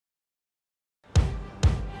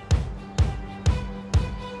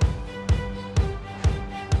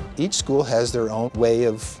Each school has their own way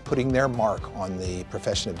of putting their mark on the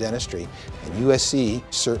profession of dentistry, and USC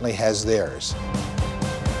certainly has theirs.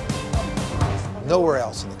 Nowhere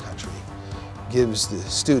else in the country gives the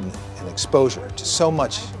student an exposure to so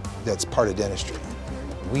much that's part of dentistry.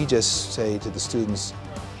 We just say to the students,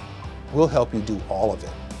 we'll help you do all of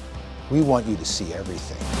it. We want you to see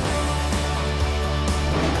everything.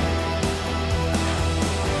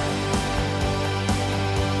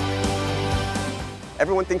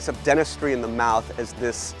 Everyone thinks of dentistry in the mouth as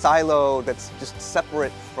this silo that's just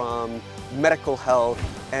separate from medical health,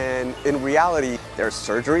 and in reality, there's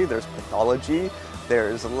surgery, there's pathology,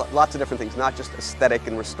 there's lots of different things, not just aesthetic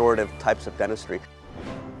and restorative types of dentistry.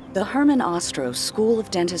 The Herman Ostrow School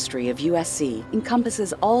of Dentistry of USC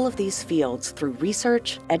encompasses all of these fields through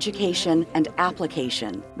research, education, and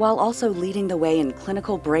application, while also leading the way in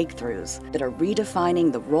clinical breakthroughs that are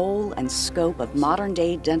redefining the role and scope of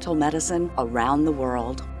modern-day dental medicine around the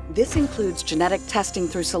world. This includes genetic testing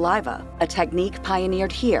through saliva, a technique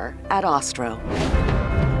pioneered here at Ostrow.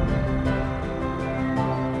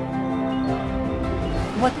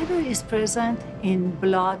 Whatever is present in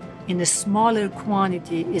blood in a smaller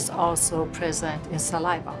quantity is also present in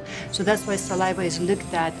saliva. So that's why saliva is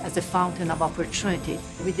looked at as a fountain of opportunity.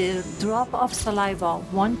 With a drop of saliva,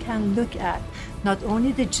 one can look at not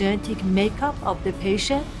only the genetic makeup of the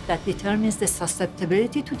patient that determines the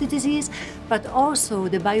susceptibility to the disease, but also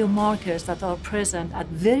the biomarkers that are present at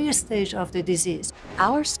various stages of the disease.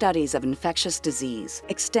 Our studies of infectious disease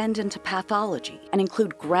extend into pathology and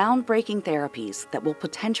include groundbreaking therapies that will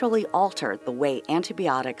potentially alter the way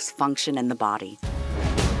antibiotics function in the body.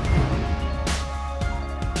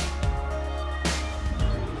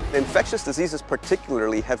 Infectious diseases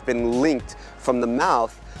particularly have been linked from the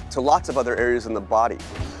mouth to lots of other areas in the body.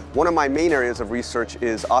 One of my main areas of research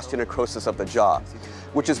is osteonecrosis of the jaw,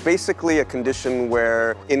 which is basically a condition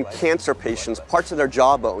where in cancer patients, parts of their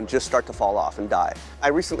jawbone just start to fall off and die. I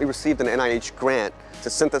recently received an NIH grant to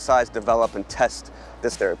synthesize, develop, and test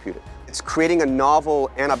this therapeutic. It's creating a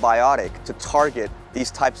novel antibiotic to target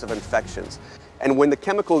these types of infections. And when the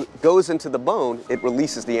chemical goes into the bone, it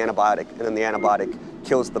releases the antibiotic, and then the antibiotic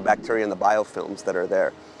kills the bacteria and the biofilms that are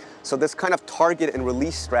there. So this kind of target and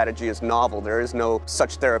release strategy is novel. There is no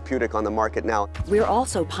such therapeutic on the market now. We're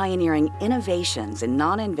also pioneering innovations in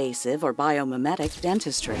non-invasive or biomimetic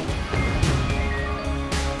dentistry.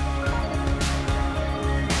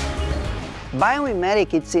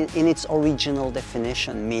 Biomimetic, in its original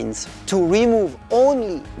definition, means to remove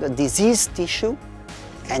only the diseased tissue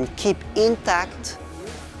and keep intact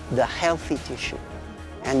the healthy tissue.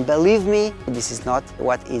 And believe me, this is not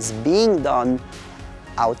what is being done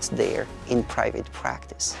out there in private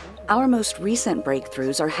practice. Our most recent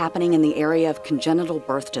breakthroughs are happening in the area of congenital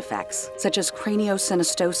birth defects, such as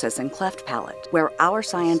craniosynostosis and cleft palate, where our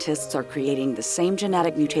scientists are creating the same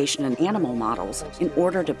genetic mutation in animal models in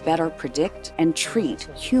order to better predict and treat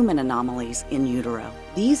human anomalies in utero.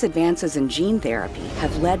 These advances in gene therapy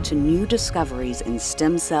have led to new discoveries in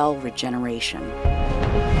stem cell regeneration.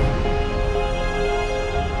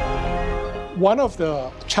 One of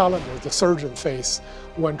the challenges the surgeon face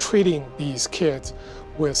when treating these kids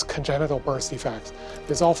with congenital birth defects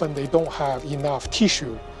is often they don't have enough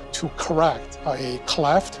tissue to correct a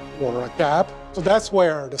cleft or a gap. So that's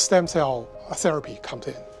where the stem cell therapy comes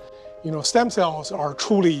in. You know, stem cells are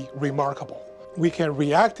truly remarkable. We can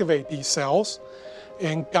reactivate these cells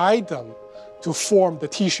and guide them to form the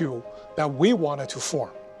tissue that we wanted to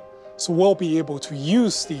form. So we'll be able to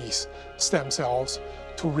use these stem cells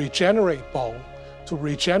to regenerate bone, to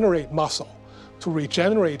regenerate muscle, to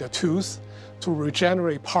regenerate a tooth, to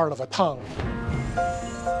regenerate part of a tongue.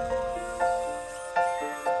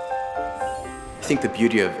 I think the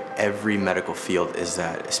beauty of every medical field is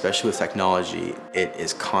that, especially with technology, it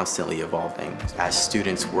is constantly evolving. As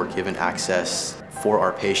students, we're given access for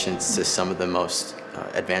our patients to some of the most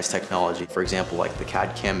advanced technology. For example, like the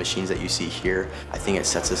CAD/CAM machines that you see here, I think it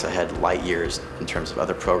sets us ahead light years in terms of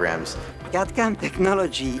other programs. CAD/CAM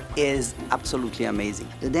technology is absolutely amazing.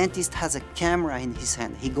 The dentist has a camera in his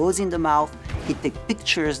hand. He goes in the mouth, he takes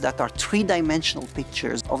pictures that are three-dimensional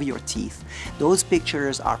pictures of your teeth. Those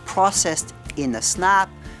pictures are processed in a snap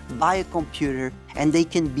by a computer, and they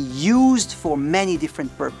can be used for many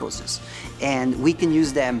different purposes. And we can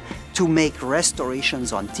use them to make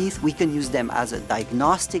restorations on teeth. We can use them as a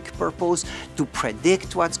diagnostic purpose to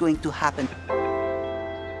predict what's going to happen.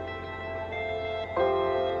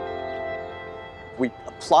 We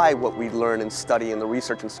apply what we learn and study in the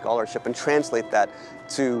research and scholarship and translate that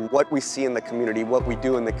to what we see in the community, what we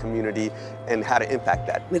do in the community, and how to impact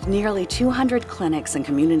that. With nearly 200 clinics and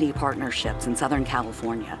community partnerships in Southern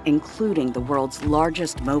California, including the world's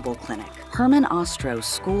largest mobile clinic, Herman Ostrow's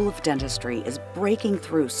School of Dentistry is breaking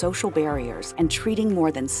through social barriers and treating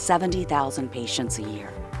more than 70,000 patients a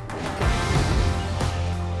year.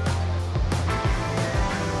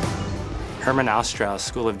 Herman Ostrow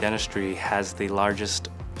School of Dentistry has the largest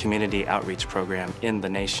community outreach program in the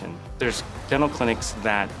nation. There's dental clinics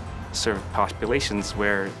that serve populations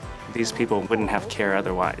where these people wouldn't have care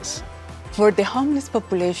otherwise. For the homeless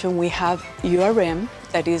population, we have URM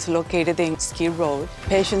that is located in Skid Row.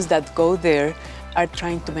 Patients that go there are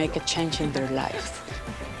trying to make a change in their life.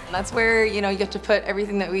 That's where, you get to put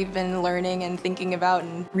everything that we've been learning and thinking about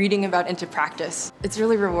and reading about into practice. It's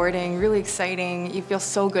really rewarding, really exciting. You feel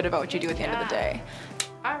so good about what you do at the end of the day.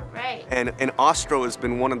 All right. And Ostrow has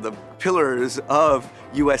been one of the pillars of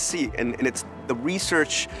USC, and it's the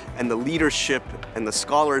research and the leadership and the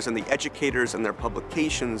scholars and the educators and their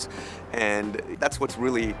publications, and that's what's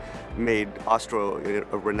really made Ostrow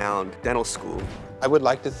a renowned dental school. I would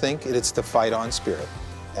like to think it's the fight on spirit,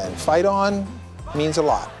 and fight on means a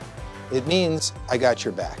lot. It means I got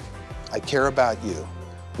your back. I care about you.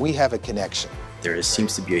 We have a connection. There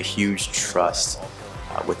seems to be a huge trust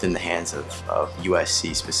within the hands of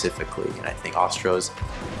USC specifically, and I think Ostrow's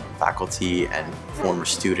faculty and former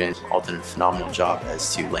students all did a phenomenal job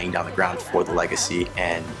as to laying down the ground for the legacy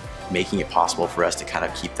and making it possible for us to kind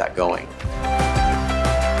of keep that going.